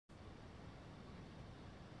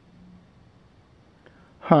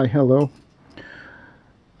Hi, hello.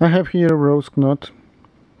 I have here a rose knot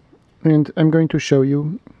and I'm going to show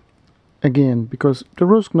you again because the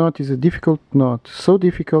rose knot is a difficult knot, so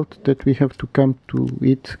difficult that we have to come to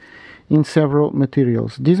it in several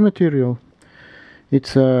materials. This material,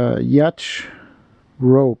 it's a yacht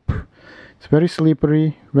rope. It's very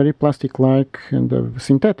slippery, very plastic-like and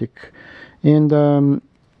synthetic, and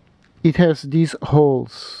it has these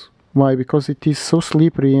holes. Why? Because it is so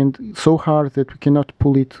slippery and so hard that we cannot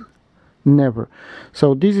pull it. Never.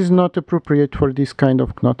 So this is not appropriate for this kind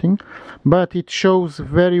of knotting, but it shows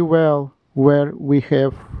very well where we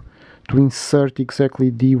have to insert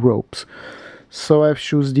exactly the ropes. So I've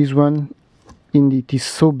chosen this one, and it is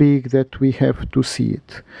so big that we have to see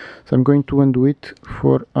it. So I'm going to undo it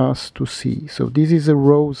for us to see. So this is a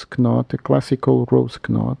rose knot, a classical rose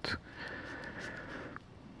knot.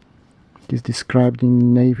 It is described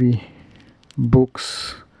in Navy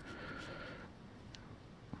books,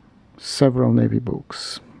 several Navy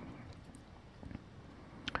books.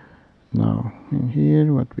 Now in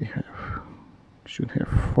here what we have, should have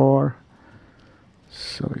 4.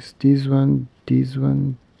 So it's this one, this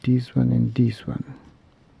one, this one and this one.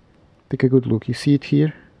 Take a good look. You see it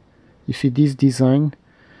here? You see this design?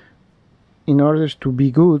 In order to be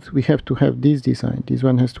good, we have to have this design. This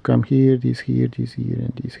one has to come here, this here, this here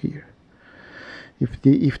and this here.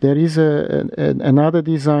 If there is another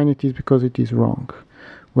design, it is because it is wrong.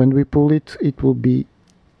 When we pull it, it will be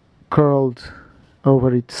curled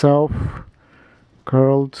over itself,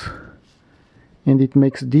 curled, and it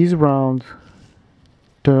makes these round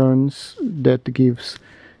turns that gives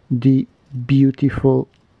the beautiful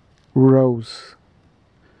rose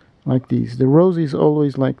like this. The rose is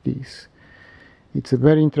always like this. It's a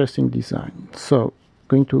very interesting design. So I'm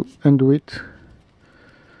going to undo it.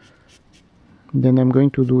 Then I'm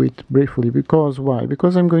going to do it briefly. Because why?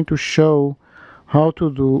 Because I'm going to show how to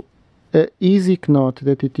do an easy knot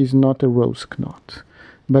that it is not a rose knot,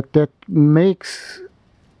 but that makes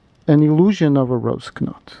an illusion of a rose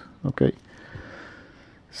knot. Okay,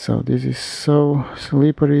 so this is so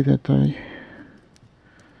slippery that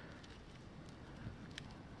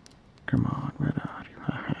come on, where are you?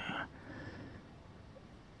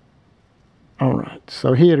 Alright,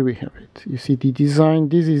 so here we have it. You see the design.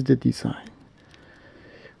 This is the design.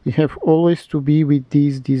 We have always to be with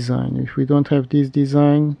this design. If we don't have this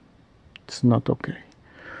design, it's not okay.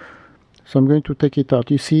 So I'm going to take it out.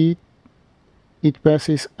 You see, it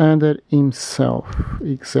passes under himself,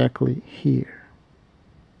 exactly here.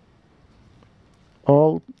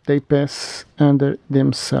 All they pass under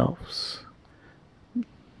themselves. You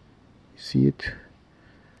see it?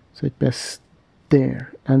 So it passes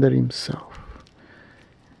there, under himself.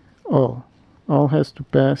 All has to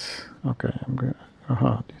pass. Okay, I'm going.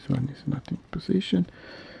 Aha, this one is not in position.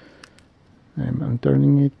 I'm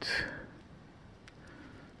unturning it.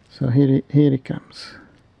 So here it comes.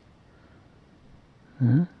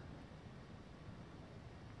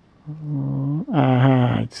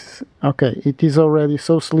 Aha, it's okay. It is already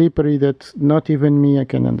so slippery that not even me I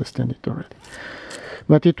can understand it already.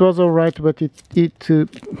 But it was all right. But it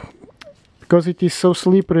because it is so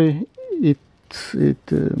slippery, it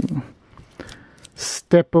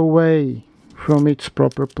step away from its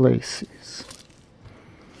proper places.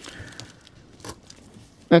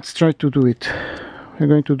 Let's try to do it. We're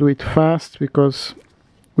going to do it fast because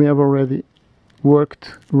we have already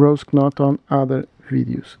worked rose knot on other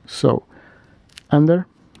videos. So under,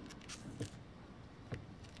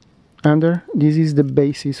 this is the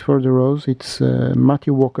basis for the rose. It's a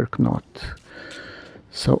Matthew Walker knot.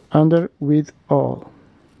 So under with all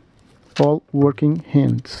working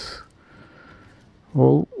hands,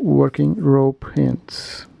 all working rope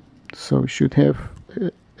hands. So we should have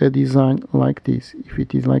a design like this. If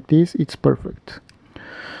it is like this, it's perfect.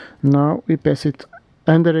 Now we pass it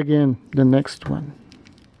under again the next one.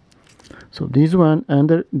 So this one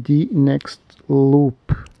under the next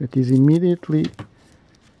loop that is immediately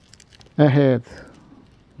ahead.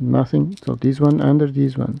 Nothing. So this one under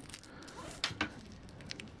this one.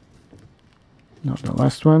 Now the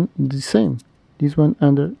last one the same. This one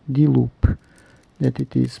under the loop that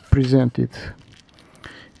it is presented.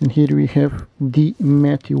 And here we have the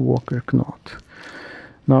Matthew Walker knot.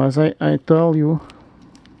 Now as I tell you,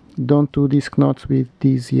 don't do these knots with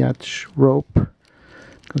this yacht rope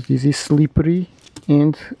because this is slippery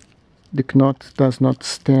and the knot does not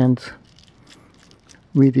stand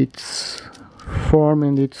with its form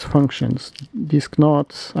and its functions. These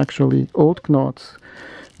knots, actually old knots,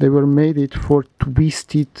 they were made for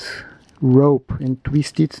twisted rope and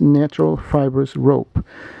twisted natural fibers rope.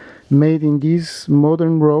 Made in these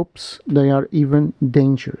modern ropes, they are even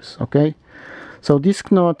dangerous. Okay, So this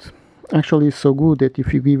knot actually is so good that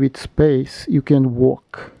if you give it space, you can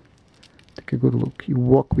walk. Take a good look. You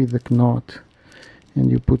walk with the knot, and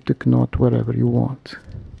you put the knot wherever you want.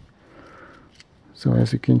 So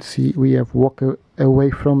as you can see, we have walked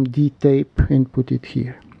away from the tape and put it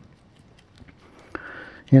here.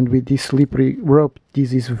 And with this slippery rope,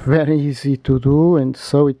 this is very easy to do, and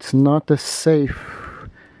so it's not a safe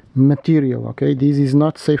material, okay? This is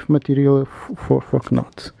not safe material for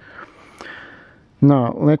knots.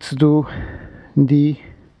 Now let's do the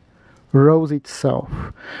rose itself.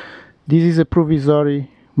 This is a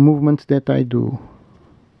provisory movement that I do.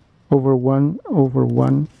 Over one, over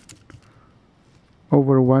one,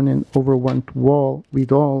 over one, and over one wall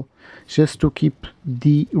with all, just to keep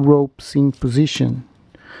the ropes in position.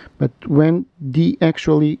 But when the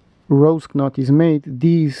actually rose knot is made,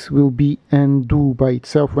 this will be undo by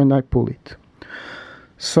itself when I pull it.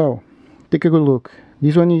 So take a good look.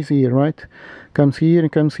 This one is here, right? Comes here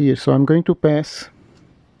and comes here. So I'm going to pass,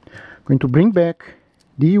 going to bring back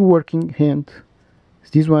the working hand.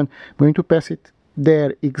 This one, I'm going to pass it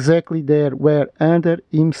there, exactly there, where under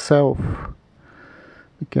himself.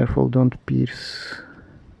 Be careful, don't pierce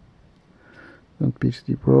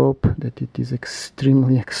the rope, that it is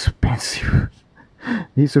extremely expensive.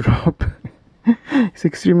 This rope is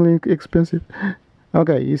extremely expensive.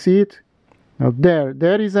 Okay, you see it? Now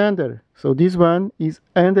there is under. So this one is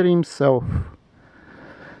under himself.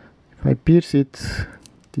 If I pierce it,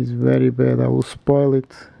 it is very bad. I will spoil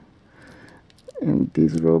it. And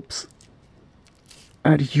these ropes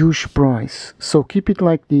are huge price. So keep it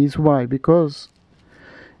like this. Why? Because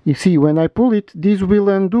you see, when I pull it, this will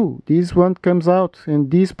undo. This one comes out, and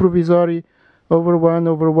this provisory over one,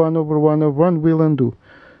 over one, over one, over one will undo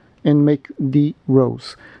and make the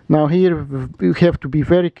rose. Now here you have to be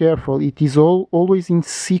very careful. It is always in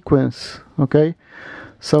sequence, okay?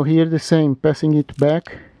 So here the same, passing it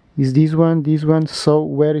back is this one, so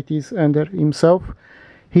where it is under himself,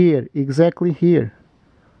 here, exactly here.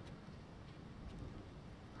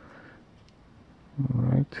 All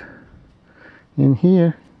right, and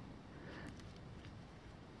here,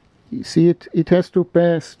 you see it has to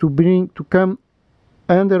pass, to come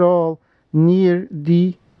under all near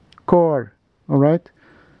the core. All right,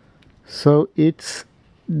 so it's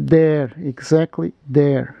there, exactly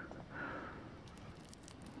there.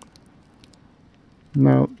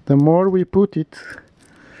 Now the more we put it,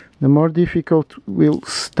 the more difficult will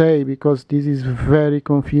stay, because this is very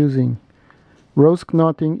confusing. Rose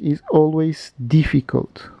knotting is always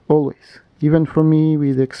difficult, always. Even for me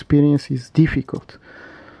with experience is difficult,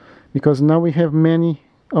 because now we have many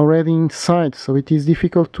already inside, so it is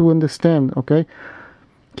difficult to understand, okay?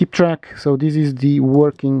 Keep track. So this is the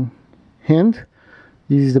working hand,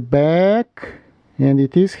 this is the back, and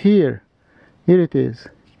it is here. Here it is,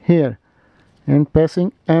 here, and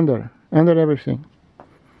passing under everything.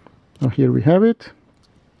 Now here we have it.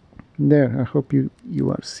 There, I hope you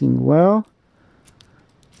are seeing well.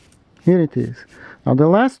 Here it is. Now the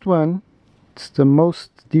last one, it's the most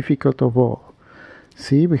difficult of all.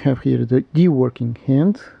 See, we have here the working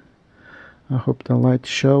hand. I hope the light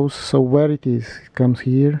shows. So where it is, it comes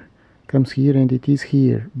here, and it is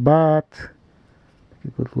here. But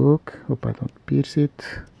take a good look. Hope I don't pierce it.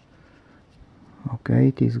 Okay,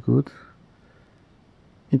 it is good.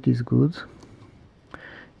 It is good.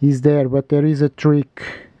 Is there, but there is a trick.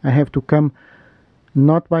 I have to come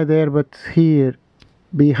not by there, but here,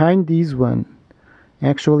 behind this one.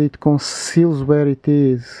 Actually, it conceals where it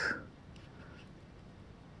is.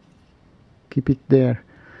 Keep it there.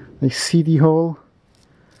 I see the hole.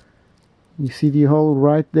 You see the hole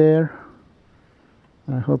right there.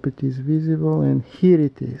 I hope it is visible, and here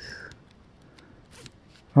it is.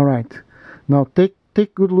 All right. Now take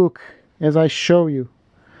good look as I show you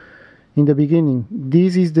in the beginning.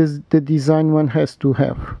 This is the design one has to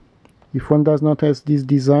have. If one does not have this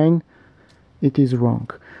design, it is wrong.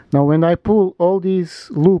 Now when I pull, all these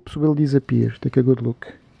loops will disappear. Take a good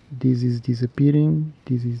look. This is disappearing,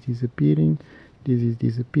 this is disappearing, this is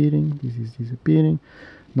disappearing, this is disappearing.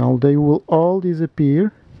 Now they will all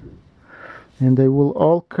disappear, and they will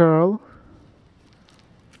all curl,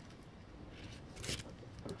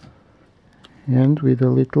 and with a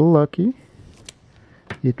little lucky,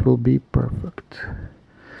 it will be perfect.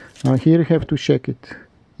 Now here you have to check it.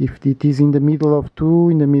 If it is in the middle of two,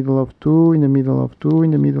 in the middle of two, in the middle of two,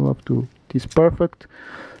 in the middle of two, it is perfect.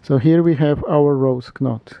 So here we have our rose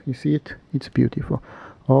knot. You see it? It's beautiful.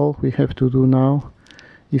 All we have to do now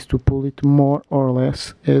is to pull it more or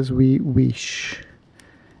less as we wish,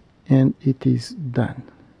 and it is done.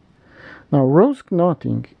 Now rose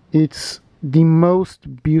knotting, it's the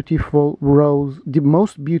most beautiful rose, the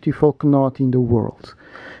most beautiful knot in the world.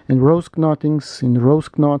 And rose knottings and rose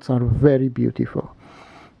knots are very beautiful.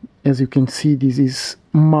 As you can see, this is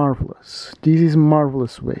marvelous. This is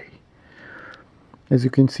marvelous way. As you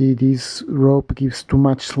can see, this rope gives too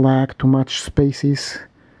much slack, too much spaces.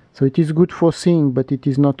 So it is good for seeing, but it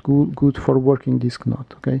is not good for working this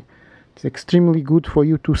knot, okay? It's extremely good for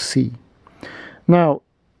you to see. Now,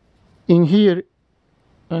 in here,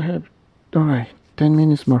 I have, alright, 10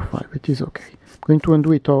 minutes more 5, it is okay. I'm going to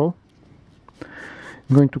undo it all.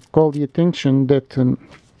 I'm going to call the attention that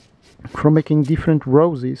from making different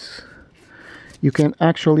roses, you can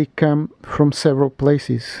actually come from several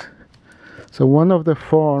places. So one of the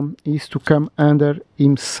form is to come under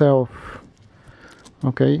himself.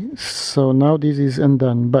 Okay, so now this is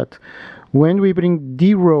undone, but when we bring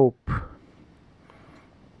the rope, I'm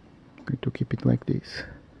going to keep it like this.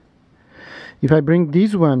 If I bring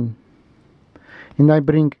this one and I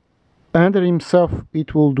bring under himself,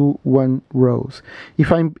 it will do one rose.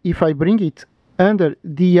 If I bring it under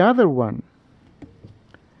the other one,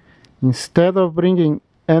 instead of bringing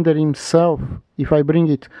under himself, if I bring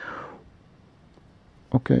it,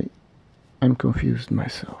 okay, I'm confused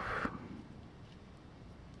myself.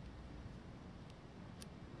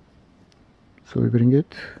 So we bring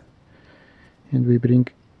it and we bring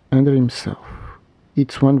under himself.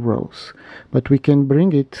 It's one rose, but we can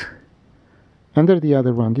bring it under the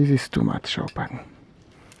other one. This is too much open.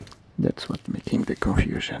 That's what making the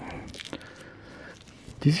confusion.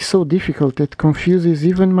 This is so difficult that confuses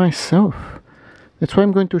even myself. That's why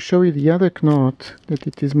I'm going to show you the other knot, that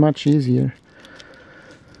it is much easier.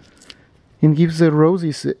 And gives the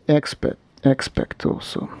roses aspect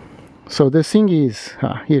also. So the thing is,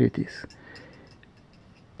 here it is.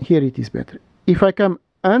 Here it is better. If I come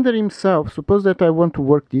under himself, suppose that I want to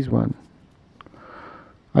work this one.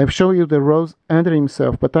 I've shown you the rose under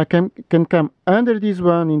himself, but I can come under this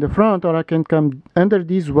one in the front, or I can come under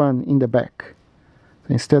this one in the back.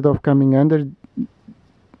 Instead of coming under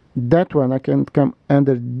that one, I can come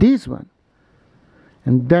under this one.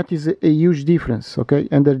 And that is a huge difference, okay?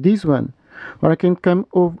 Under this one. Or I can come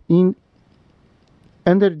in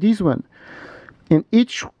under this one. And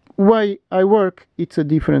each way I work, it's a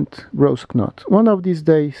different rose knot. One of these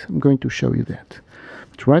days, I'm going to show you that.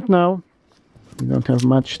 But right now, we don't have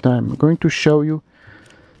much time. I'm going to show you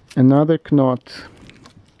another knot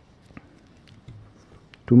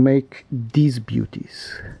to make these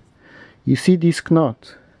beauties. You see this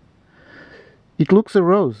knot? It looks a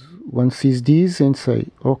rose. One sees this and say,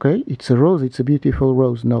 okay, it's a rose, it's a beautiful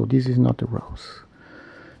rose. No, this is not a rose.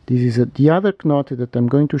 This is the other knot that I'm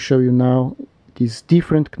going to show you now. It is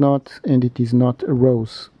different knot and it is not a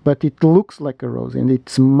rose. But it looks like a rose and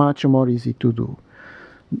it's much more easy to do.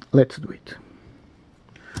 Let's do it.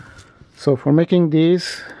 So for making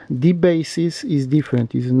this, the basis is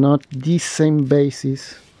different. It's not the same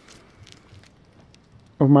basis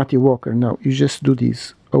of Matthew Walker. No, you just do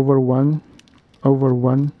this. Over one. Over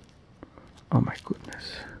one. Oh my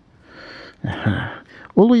goodness.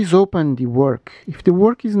 Always open the work. If the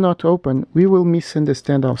work is not open, we will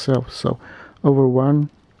misunderstand ourselves. So over one,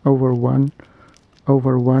 over one,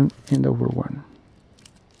 over one, and over one.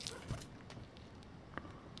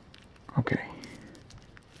 Okay.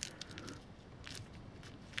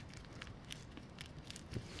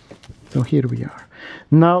 So here we are.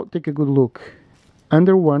 Now take a good look.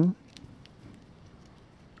 Under one,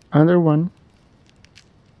 under one,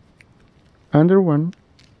 under one,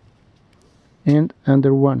 and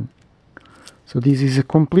under one. So this is a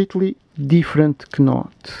completely different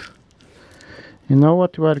knot. And now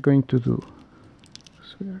what we are going to do?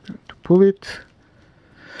 So we are going to pull it.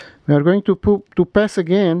 We are going to pass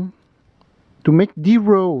again to make the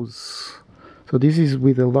rose. So this is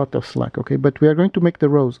with a lot of slack, okay? But we are going to make the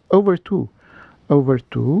rose over two, over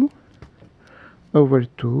two, over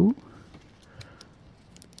two,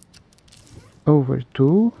 over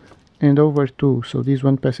two, and over two. So this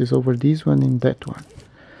one passes over this one and that one.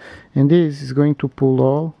 And this is going to pull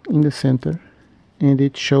all in the center, and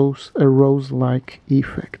it shows a rose-like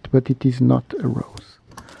effect, but it is not a rose.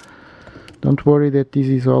 Don't worry that this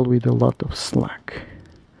is all with a lot of slack.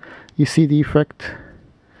 You see the effect?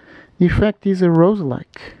 The effect is a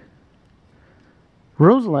rose-like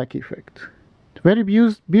effect. It's very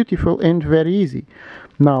beautiful and very easy.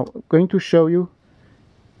 Now, I'm going to show you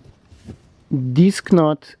this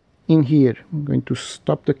knot in here. I'm going to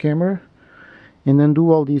stop the camera and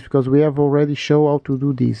undo all this, because we have already shown how to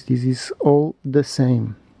do this. This is all the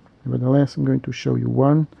same. Nevertheless, I'm going to show you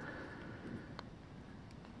one,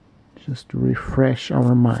 just to refresh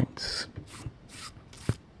our minds.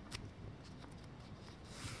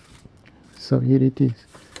 So here it is.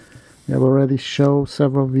 We have already shown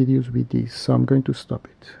several videos with this, so I'm going to stop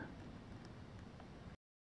it.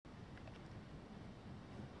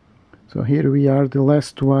 So here we are, the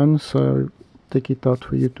last one, so I'll take it out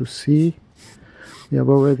for you to see. We have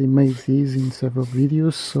already made these in several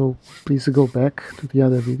videos, so please go back to the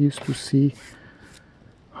other videos to see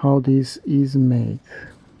how this is made.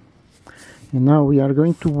 And now we are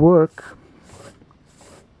going to work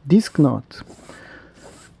this knot.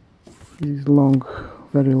 This long,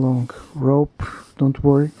 very long rope. Don't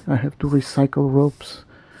worry, I have to recycle ropes.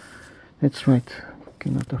 That's right, I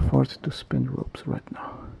cannot afford to spend ropes right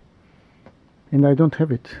now. And I don't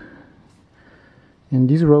have it. And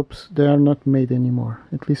these ropes, they are not made anymore.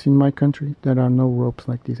 At least in my country, there are no ropes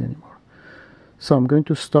like this anymore. So I'm going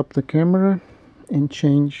to stop the camera and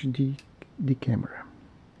change the camera.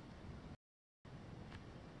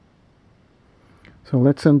 So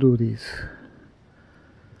let's undo this.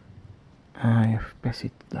 I have passed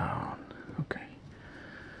it down. Okay.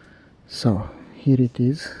 So here it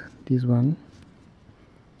is. This one,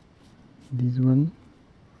 this one,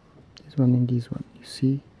 this one, and this one. You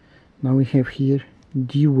see? Now we have here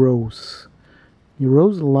the rose. The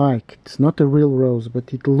rose-like. It's not a real rose,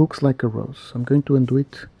 but it looks like a rose. I'm going to undo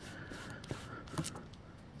it.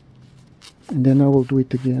 And then I will do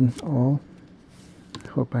it again all.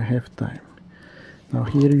 Hope I have time. Now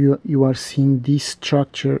here you are seeing the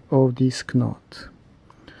structure of this knot.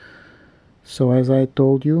 So as I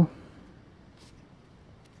told you,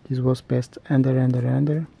 this was passed under.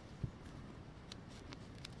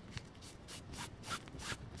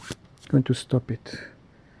 Going to stop it.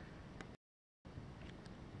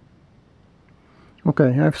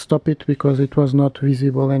 Okay, I've stopped it because it was not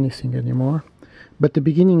visible anything anymore. But the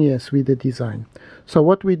beginning, yes, with the design. So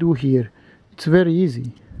what we do here, it's very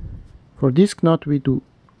easy. For this knot we do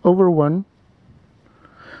over one.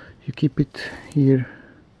 You keep it here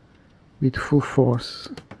with full force.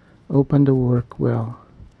 Open the work well.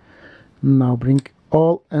 Now bring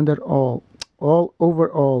all under all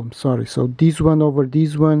over all. Sorry, so this one over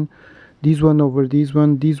this one, this one over this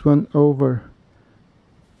one, this one over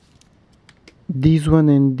this one,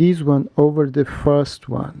 and this one over the first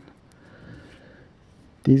one.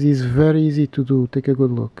 This is very easy to do. Take a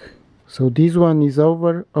good look. So this one is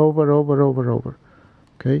over.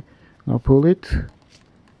 Okay, now pull it.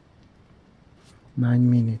 9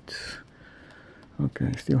 minutes.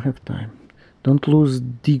 Okay, still have time. Don't lose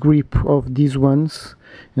the grip of these ones.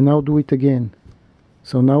 And now do it again.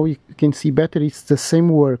 So now you can see better. It's the same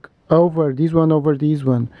work. Over this one, over this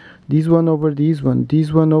one, this one over this one,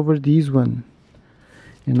 this one over this one,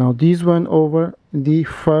 and now this one over the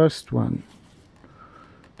first one.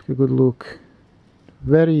 Take a good look.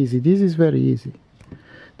 Very easy. This is very easy.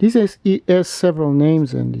 This has several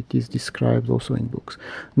names and it is described also in books.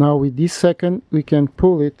 Now with this second we can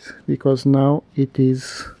pull it because now it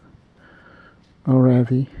is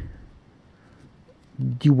already,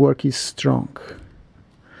 the work is strong.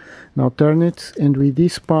 Now turn it, and with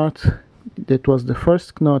this part that was the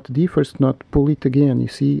first knot, pull it again. You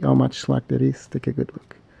see how much slack there is. Take a good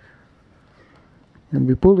look. And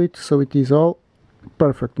we pull it so it is all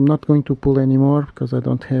perfect. I'm not going to pull anymore because I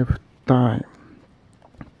don't have time.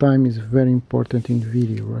 Time is very important in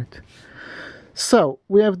video, right? So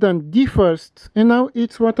we have done the first, and now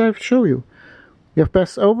it's what I've shown you. We have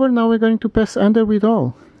passed over, now we're going to pass under with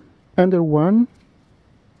all. Under one,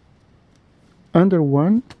 under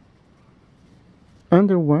one,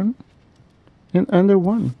 under one, and under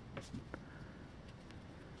one.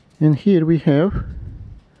 And here we have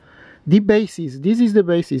the basis. This is the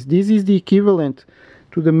basis. This is the equivalent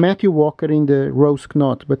to the Matthew Walker in the rose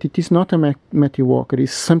knot, but it is not a Matthew Walker.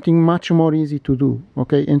 It's something much more easy to do,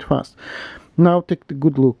 okay, and fast. Now take the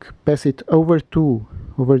good look. Pass it over two,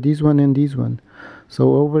 over this one and this one.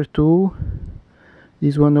 So over two,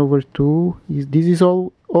 this one over two. This is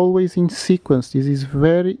always in sequence. This is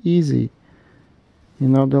very easy.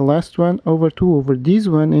 And now the last one over two, over this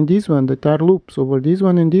one and this one that are loops, over this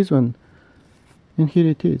one and this one. And here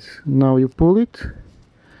it is. Now you pull it,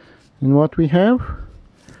 and what we have,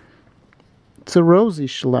 it's a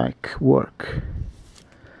rosish like work.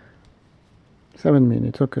 7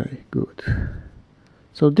 minutes, okay, good.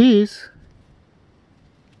 So this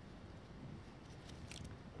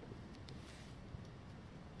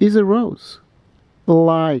is a rose.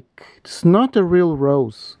 Like, it's not a real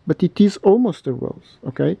rose, but it is almost a rose,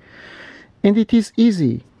 okay? And it is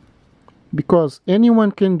easy because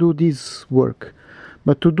anyone can do this work,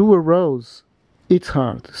 but to do a rose, it's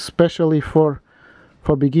hard, especially for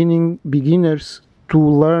beginners to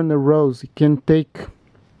learn a rose. It can take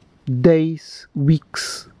days,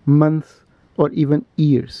 weeks, months, or even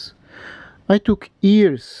years. I took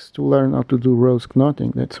years to learn how to do rose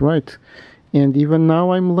knotting, that's right. And even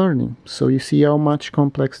now I'm learning, so you see how much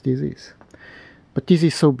complex this is. But this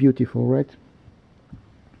is so beautiful, right?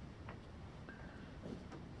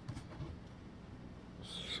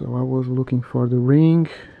 So I was looking for the ring,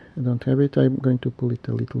 I don't have it. I'm going to pull it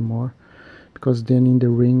a little more, because then in the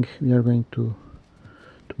ring we are going to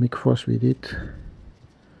make force with it.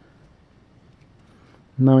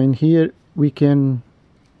 Now in here we can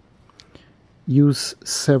use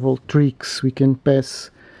several tricks. We can pass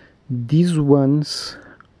these ones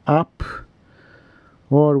up,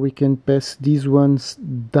 or we can pass these ones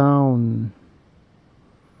down.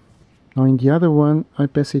 Now in the other one I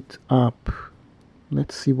pass it up.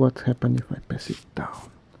 Let's see what happens if I pass it down.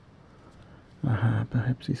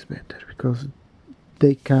 Perhaps it's better, because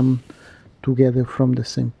they come together from the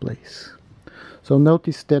same place. So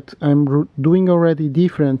notice that I'm doing already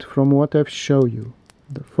different from what I've shown you.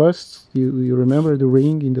 The first, you remember the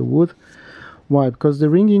ring in the wood? Why? Because the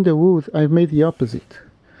ring in the wood, I've made the opposite.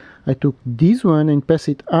 I took this one and pass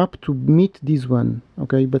it up to meet this one,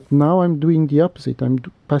 okay? But now I'm doing the opposite. I'm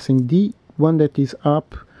passing the one that is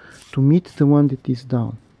up to meet the one that is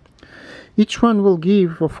down. Each one will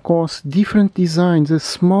give, of course, different designs. A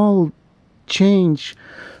small change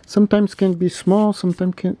sometimes can be small,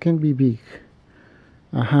 sometimes can be big.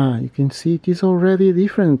 You can see it is already a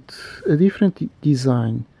different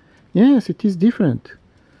design. Yes, it is different.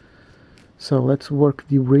 So let's work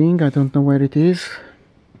the ring. I don't know where it is.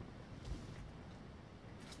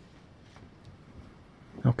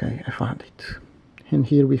 Okay, I found it. And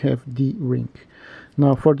here we have the ring.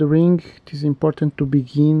 Now for the ring, it is important to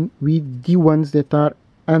begin with the ones that are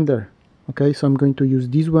under. Okay, so I'm going to use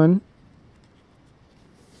this one.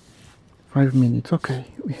 5 minutes. Okay,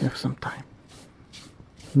 we have some time.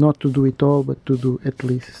 Not to do it all, but to do at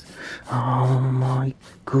least. Oh my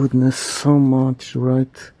goodness, so much,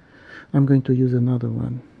 right? I'm going to use another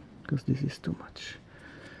one, because this is too much.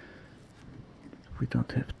 We don't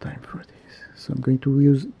have time for this. So I'm going to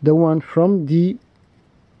use the one from the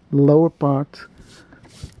lower part.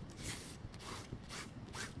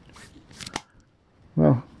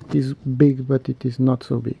 Well, it is big, but it is not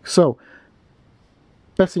so big. So,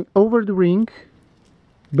 passing over the ring,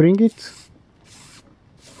 bring it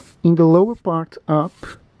in the lower part up,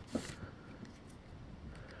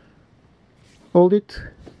 hold it,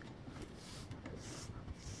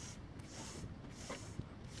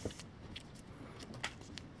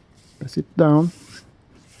 pass it down,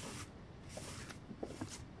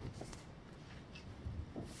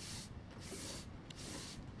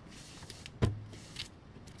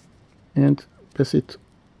 and pass it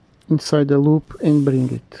inside the loop and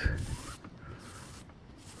bring it.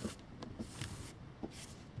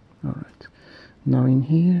 Alright, now in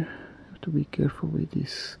here, I have to be careful with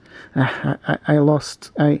this. I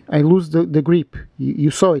lose the grip.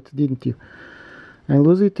 You saw it, didn't you? I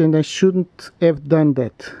lose it, and I shouldn't have done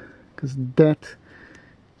that, because that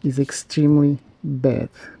is extremely bad.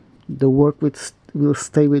 The work will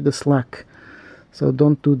stay with the slack, so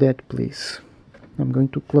don't do that, please. I'm going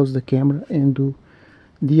to close the camera and do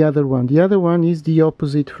the other one. The other one is the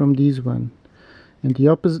opposite from this one, and the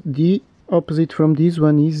opposite from this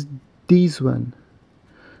one is this one.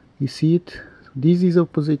 You see it? This is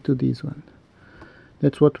opposite to this one.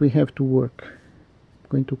 That's what we have to work. I'm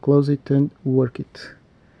going to close it and work it.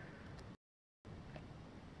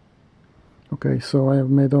 Okay, so I have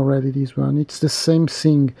made already this one. It's the same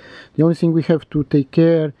thing. The only thing we have to take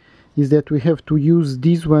care is that we have to use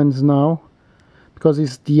these ones now, because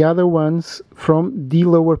it's the other ones from the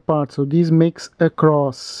lower part. So this makes a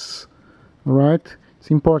cross. Alright?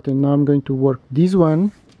 It's important. Now I'm going to work this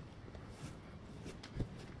one.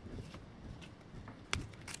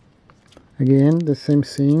 Again, the same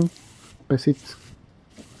thing. Pass it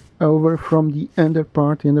over from the under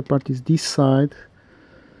part. The under part is this side.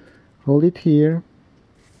 Hold it here.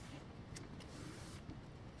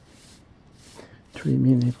 3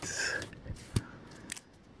 minutes.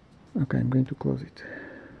 Okay, I'm going to close it.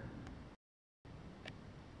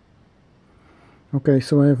 Okay,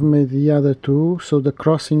 so I have made the other two, so the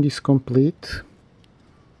crossing is complete.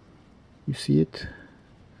 You see it?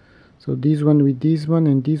 So this one with this one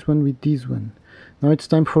and this one with this one. Now it's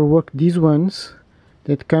time for work these ones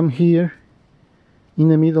that come here in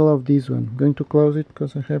the middle of this one. I'm going to close it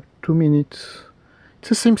because I have 2 minutes. It's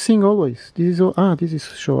the same thing always. This is all, this is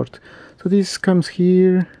short. So this comes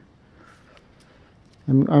here.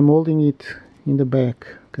 I'm holding it in the back,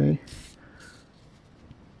 okay?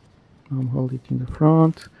 I'll hold it in the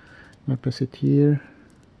front. I pass it here.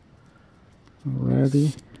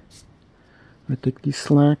 Already. I take this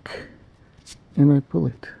slack and I pull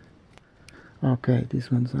it. Okay,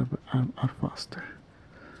 these ones are faster.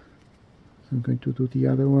 So I'm going to do the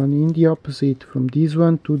other one in the opposite, from this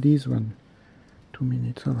one to this one. 2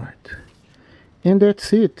 minutes, alright. And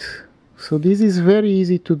that's it. So this is very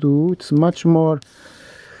easy to do. It's much more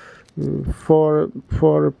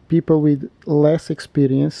for people with less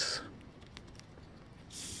experience.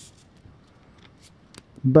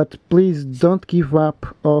 But please don't give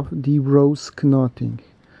up of the rose knotting.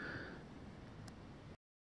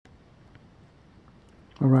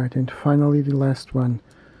 Alright, and finally the last one.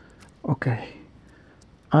 Okay,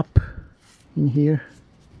 up in here,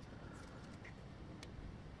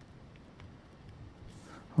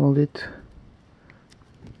 hold it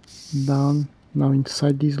down, now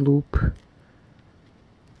inside this loop.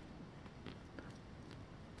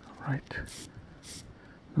 Alright,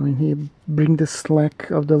 now in here, bring the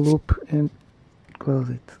slack of the loop and close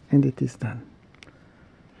it, and it is done.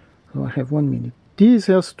 So I have 1 minute. This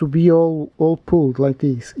has to be all pulled like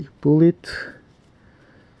this. You pull it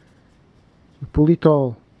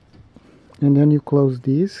all, and then you close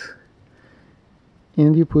this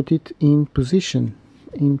and you put it in position,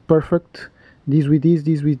 in perfect, this with this,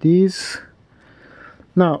 this with this.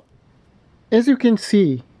 Now, as you can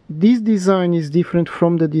see, this design is different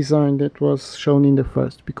from the design that was shown in the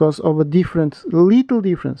first because of a little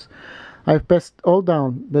difference. I've passed all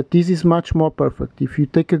down, but this is much more perfect. If you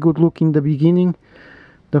take a good look in the beginning,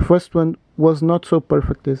 the first one was not so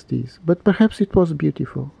perfect as this, but perhaps it was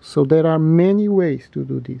beautiful. So there are many ways to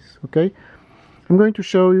do this, okay? I'm going to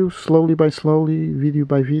show you slowly by slowly, video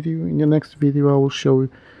by video. In the next video I will show you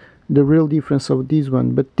the real difference of this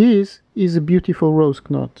one. But this is a beautiful rose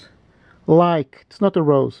knot. Like, it's not a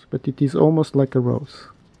rose, but it is almost like a rose.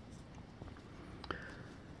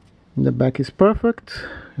 And the back is perfect,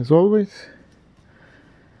 as always.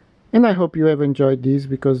 And I hope you have enjoyed this,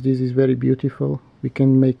 because this is very beautiful. We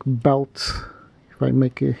can make belts. If I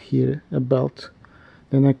make here a belt,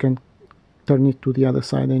 then I can turn it to the other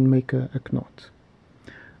side and make a knot.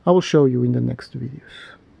 I will show you in the next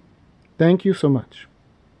videos. Thank you so much.